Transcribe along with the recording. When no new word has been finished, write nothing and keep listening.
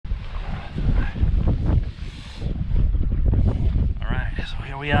So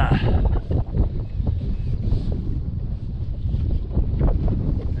here we are. It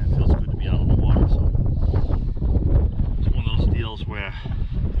feels good to be out on the water. So it's one of those deals where,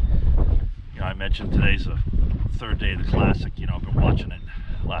 you know, I mentioned today's the third day of the Classic. You know, I've been watching it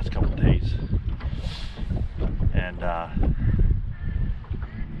the last couple of days, and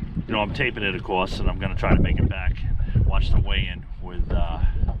you know, I'm taping it, of course, and I'm going to try to make it back and watch the weigh-in with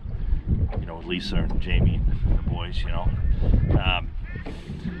you know, with Lisa and Jamie and the boys. You know.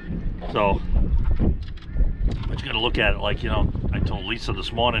 So I just got to look at it like, you know, I told Lisa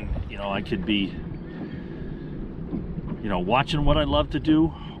this morning, you know, I could be, you know, watching what I love to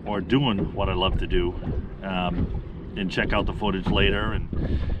do or doing what I love to do, and check out the footage later. And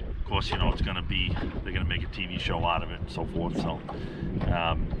of course, you know, it's going to be, they're going to make a TV show out of it and so forth. So,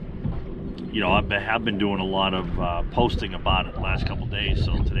 you know, I've been doing a lot of posting about it the last couple of days.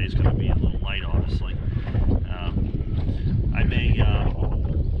 So today's going to be a little light, obviously.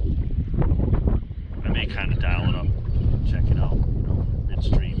 I may kind of dial it up, check it out, you know,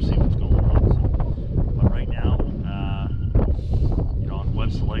 midstream, see what's going on. So, but right now, you know, on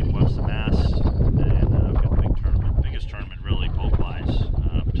Webster Lake, Webster, Mass, and I've got a big tournament, biggest tournament really, boat-wise,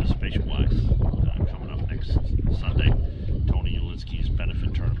 participation-wise, coming up next Sunday. Tony Ulinski's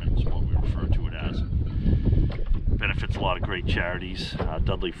benefit tournament is what we refer to it as. Benefits a lot of great charities.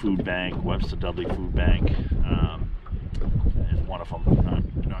 Dudley Food Bank, Webster Dudley Food Bank is one of them.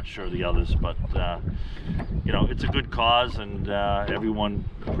 I'm not sure the others, but you know, it's a good cause, and everyone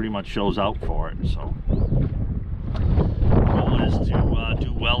pretty much shows out for it. So the goal is to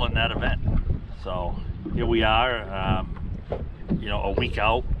do well in that event. So here we are, you know, a week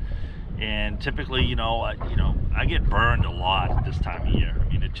out, and typically, you know, I get burned a lot at this time of year. I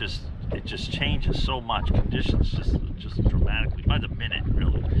mean, it just changes so much. Conditions just dramatically by the minute,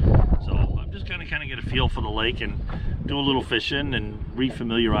 really. So I'm just gonna kind of get a feel for the lake and do a little fishing and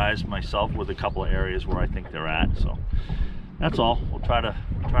refamiliarize myself with a couple of areas where I think they're at. So that's all. We'll try to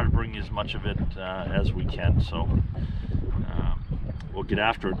bring as much of it as we can. So we'll get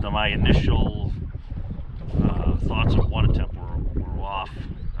after it. My initial thoughts on water temp were off.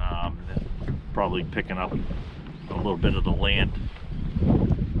 Probably picking up a little bit of the land.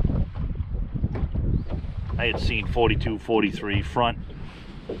 I had seen 42, 43 front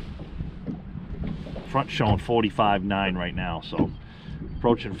showing 45.9 right now, so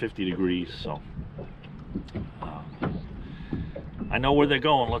approaching 50 degrees. So I know where they're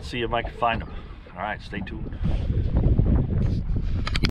going. Let's see if I can find them. All right, stay tuned.